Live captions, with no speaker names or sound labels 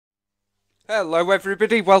Hello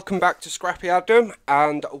everybody, welcome back to Scrappy Adam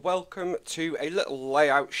and welcome to a little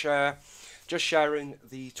layout share. Just sharing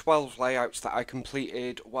the 12 layouts that I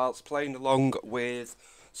completed whilst playing along with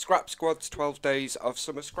Scrap Squad's 12 Days of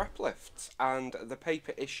Summer Scrap Lifts and the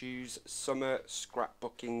Paper Issues Summer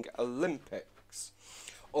Scrapbooking Olympics,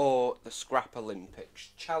 or the Scrap Olympics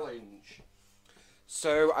Challenge.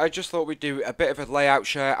 So I just thought we'd do a bit of a layout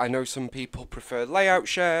share. I know some people prefer layout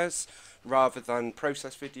shares rather than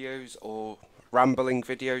process videos or rambling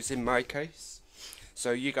videos in my case.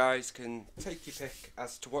 So you guys can take your pick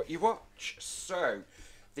as to what you watch. So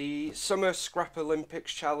the Summer Scrap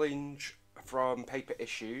Olympics Challenge from Paper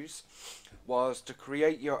Issues was to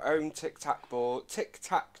create your own tic-tac-toe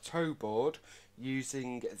board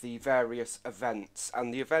using the various events,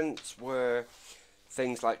 and the events were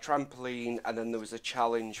things like trampoline, and then there was a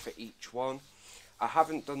challenge for each one. I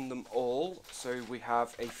haven't done them all, so we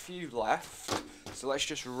have a few left. So let's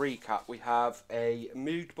just recap. We have a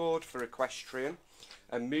mood board for equestrian,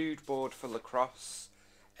 a mood board for lacrosse,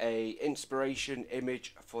 a inspiration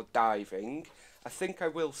image for diving. I think I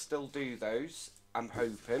will still do those, I'm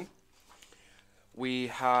hoping. We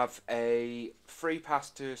have a free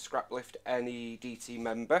pass to Scraplift any DT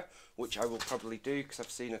member, which I will probably do because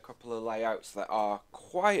I've seen a couple of layouts that are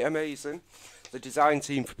quite amazing. The design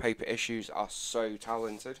team for Paper Issues are so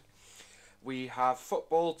talented. We have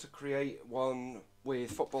football to create one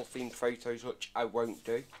with football themed photos, which I won't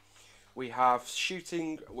do. We have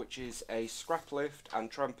shooting, which is a scrap lift,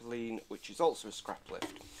 and trampoline, which is also a scrap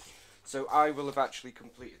lift. So I will have actually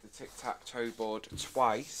completed the tic-tac-toe board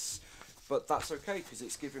twice, but that's okay because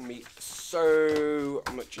it's given me so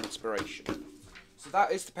much inspiration. So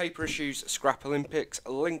that is the Paper Issues Scrap Olympics.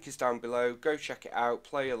 A link is down below. Go check it out,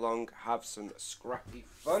 play along, have some scrappy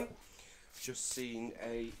fun. Just seen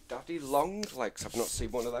a daddy long legs. I've not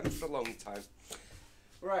seen one of them for a long time.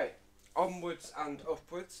 Right, onwards and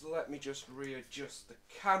upwards. Let me just readjust the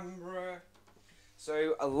camera.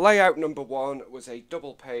 So layout number one was a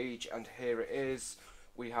double page, and here it is.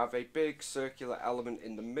 We have a big circular element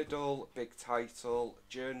in the middle, big title,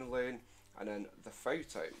 journaling, and then the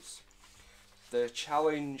photos. The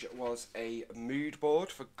challenge was a mood board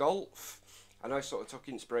for golf, and I sort of took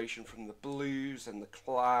inspiration from the blues and the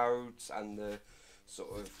clouds and the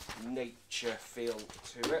sort of nature feel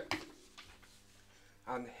to it.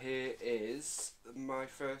 And here is my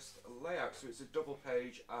first layout. So it's a double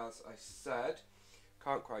page, as I said.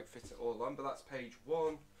 Can't quite fit it all on, but that's page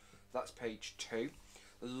one, that's page two.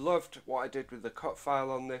 Loved what I did with the cut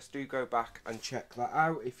file on this. Do go back and check that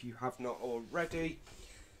out if you have not already.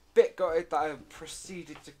 Bit gutted that I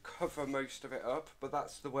proceeded to cover most of it up, but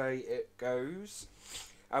that's the way it goes.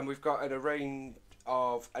 And we've got an array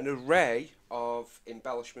of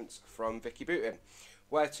embellishments from Vicky Bootin,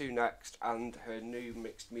 Where to Next, and her new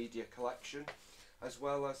mixed media collection, as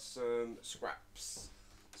well as some scraps.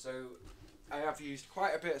 So I have used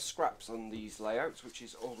quite a bit of scraps on these layouts, which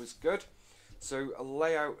is always good. So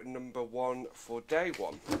layout number one for day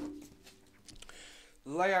one.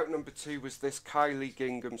 Layout number two was this Kylie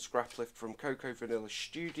Gingham scrap lift from Coco Vanilla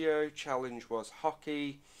Studio. Challenge was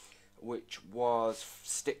hockey, which was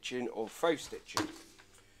stitching or faux stitching.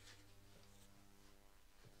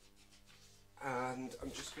 And I'm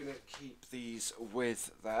just going to keep these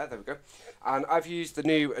with there we go. And I've used the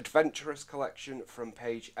new Adventurous collection from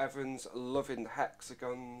Paige Evans, loving the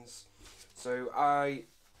hexagons. So I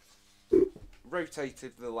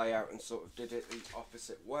rotated the layout and sort of did it the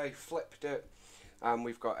opposite way, flipped it, and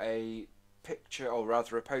we've got a picture, or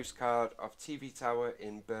rather a postcard, of TV Tower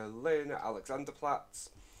in Berlin at Alexanderplatz.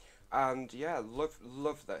 And yeah,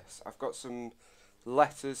 love this. I've got some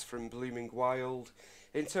letters from Blooming Wild.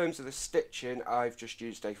 In terms of the stitching, I've just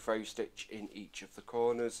used a faux stitch in each of the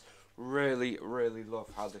corners. Really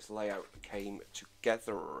love how this layout came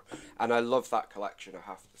together, and I love that collection, I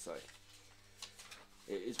have to say.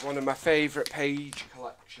 It is one of my favourite page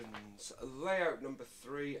collections. Layout number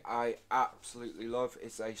three I absolutely love.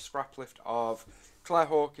 It's a scrap lift of Claire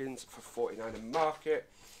Hawkins for 49 and Market,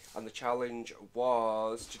 and the challenge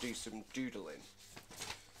was to do some doodling.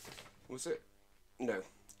 Was it? No.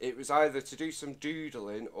 It was either to do some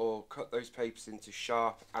doodling or cut those papers into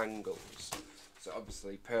sharp angles. So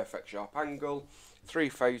obviously perfect sharp angle, 3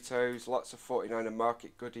 photos, lots of 49 and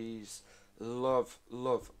Market goodies. Love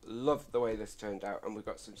the way this turned out, and we've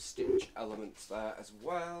got some stitch elements there as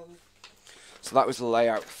well. So that was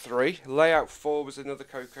layout 3. Layout 4 was another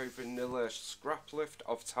Coco Vanilla scrap lift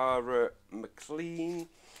of Tara McLean,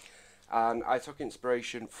 and I took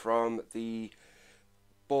inspiration from the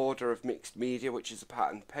border of mixed media, which is a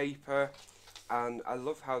pattern paper, and I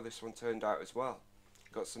love how this one turned out as well.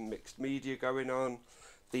 Got some mixed media going on.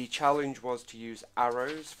 The challenge was to use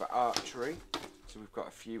arrows for archery. So we've got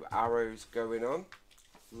a few arrows going on.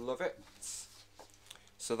 Love it.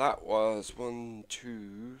 So that was 1,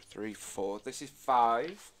 2, 3, 4. This is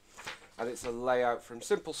 5. And it's a layout from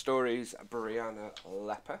Simple Stories, Brianna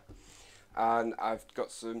Lepper. And I've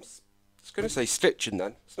got some, I was going to say stitching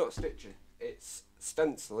then. It's not stitching, it's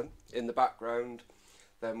stenciling in the background.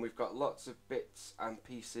 Then we've got lots of bits and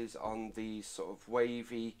pieces on these sort of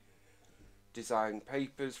wavy design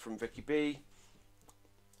papers from Vicky B.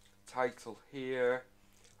 Title here.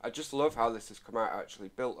 I just love how this has come out actually.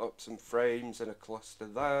 Built up some frames and a cluster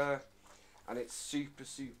there. And it's super,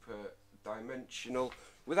 super dimensional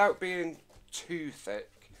without being too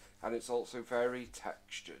thick. And it's also very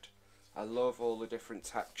textured. I love all the different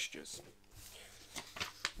textures.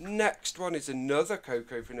 Next one is another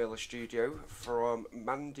Cocoa Vanilla Studio from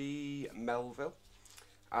Mandy Melville.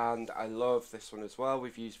 And I love this one as well.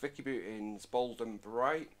 We've used Vicky Boutin's Bold and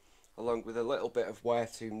Bright along with a little bit of Where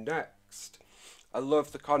to Next. I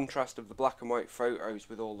love the contrast of the black and white photos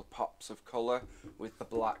with all the pops of colour with the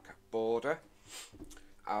black border.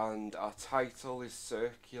 And our title is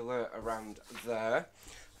circular around there.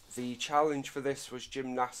 The challenge for this was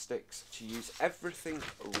gymnastics to use everything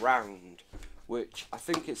round, which I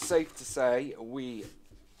think it's safe to say we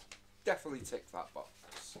definitely tick that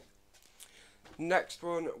box. Next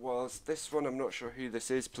one was this one. I'm not sure who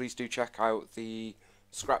this is. Please do check out the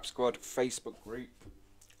Scrap Squad Facebook group.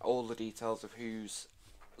 All the details of whose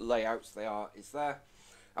layouts they are is there.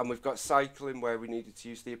 And we've got cycling where we needed to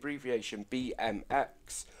use the abbreviation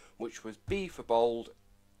BMX, which was B for bold,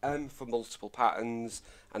 M for multiple patterns,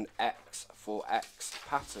 and X for X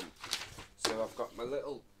pattern. So I've got my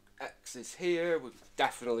little X's here. We've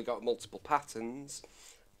definitely got multiple patterns.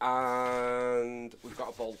 And we've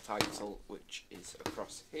got a bold title, which is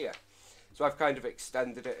across here. So I've kind of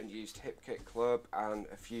extended it and used Hip Kit Club and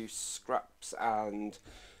a few scraps and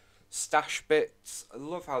stash bits. I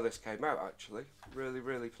love how this came out actually. Really,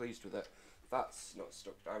 really pleased with it. That's not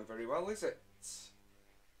stuck down very well, is it?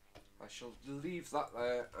 I shall leave that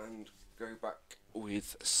there and go back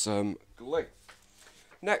with some glue.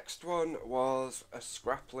 Next one was a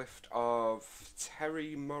scrap lift of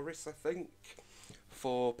Terry Morris, I think,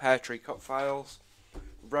 for Pear Tree Cut Files.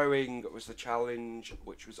 Rowing was the challenge,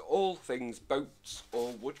 which was all things boats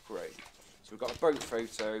or wood grain. So we've got a boat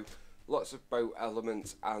photo, lots of boat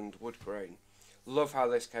elements and wood grain. Love how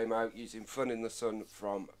this came out using Fun in the Sun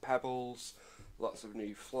from Pebbles, lots of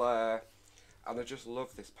new flair, and I just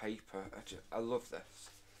love this paper. I love this.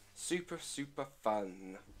 Super, super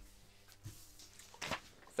fun.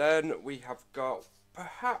 Then we have got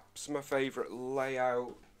perhaps my favourite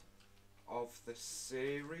layout of the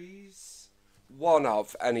series. One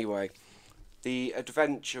of, anyway. The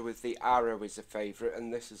adventure with the arrow is a favourite,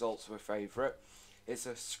 and this is also a favourite. It's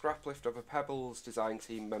a scrap lift of a Pebbles design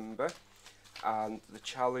team member, and the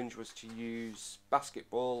challenge was to use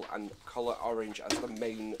basketball and colour orange as the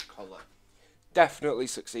main colour. Definitely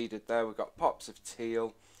succeeded there. We've got pops of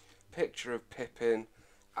teal, picture of Pippin,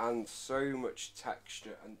 and so much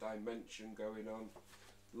texture and dimension going on.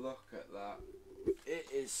 Look at that. It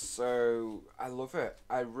is so... I love it.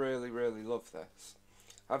 I really, really love this.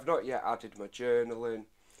 I've not yet added my journaling,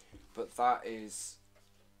 but that is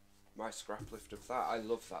my scrap lift of that. I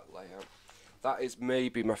love that layout. That is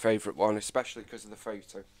maybe my favourite one, especially because of the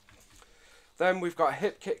photo. Then we've got a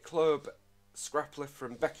Hip Kit Club scrap lift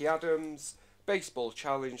from Becky Adams. Baseball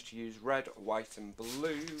challenge to use red, white and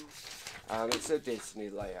blue. And it's a Disney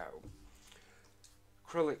layout.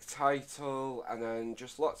 Acrylic title, and then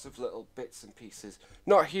just lots of little bits and pieces.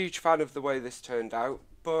 Not a huge fan of the way this turned out,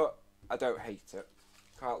 but I don't hate it.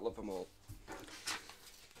 Can't love them all.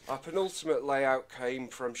 Our penultimate layout came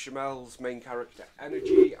from Chamel's main character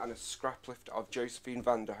Energy and a scrap lift of Josephine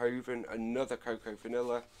van der Hoven, another Cocoa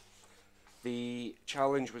Vanilla. The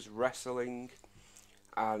challenge was wrestling,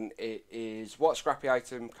 and it is what scrappy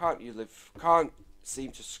item can't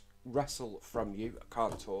seem to wrestle from you. I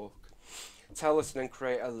can't talk. Tell us and then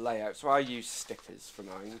create a layout. So I use stickers for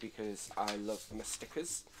mine because I love my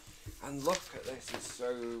stickers. And look at this, it's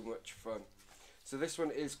so much fun. So this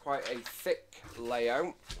one is quite a thick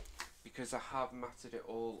layout because I have matted it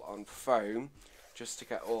all on foam just to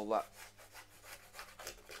get all that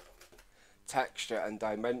texture and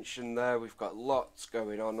dimension there. We've got lots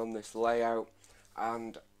going on this layout,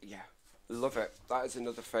 and yeah, love it. That is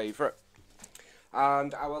another favourite.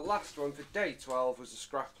 And our last one for day 12 was a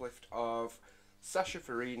scrap lift of Sasha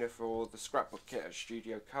Farina for the scrapbook kit at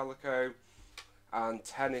Studio Calico, and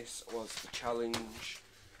tennis was the challenge,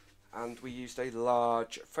 and we used a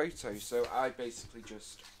large photo, so I basically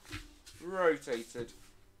just rotated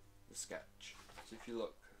the sketch. So if you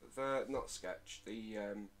look, the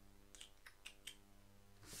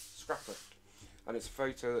scrap lift, and it's a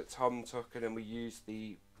photo that Tom took, and then we used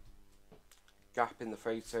the gap in the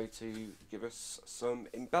photo to give us some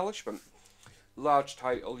embellishment. Large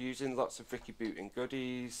title, using lots of Vicky Booting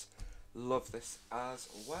goodies. Love this as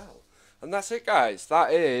well. And that's it, guys.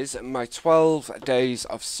 That is my 12 days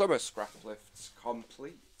of summer scrap lifts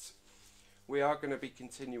complete. We are going to be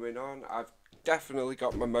continuing on. I've definitely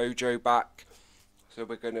got my mojo back, so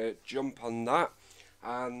we're going to jump on that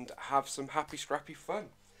and have some happy scrappy fun.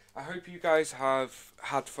 I hope you guys have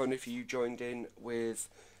had fun if you joined in with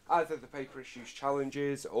either the paper issues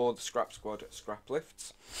challenges or the Scrap Squad scrap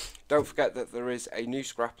lifts. Don't forget that there is a new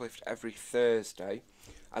scrap lift every Thursday,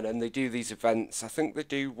 and then they do these events. I think they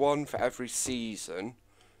do one for every season.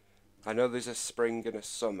 I know there's a spring and a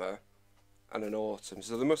summer and an autumn,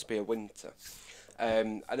 so there must be a winter.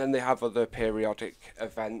 And then they have other periodic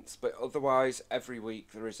events, but otherwise every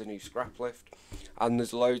week there is a new scrap lift, and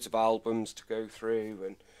there's loads of albums to go through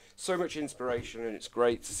and so much inspiration, and it's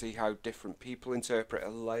great to see how different people interpret a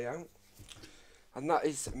layout. And that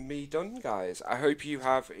is me done, guys. I hope you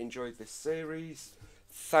have enjoyed this series.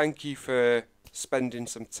 Thank you for spending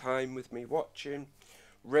some time with me watching.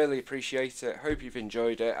 Really appreciate it. Hope you've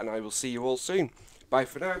enjoyed it, and I will see you all soon. Bye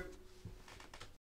for now.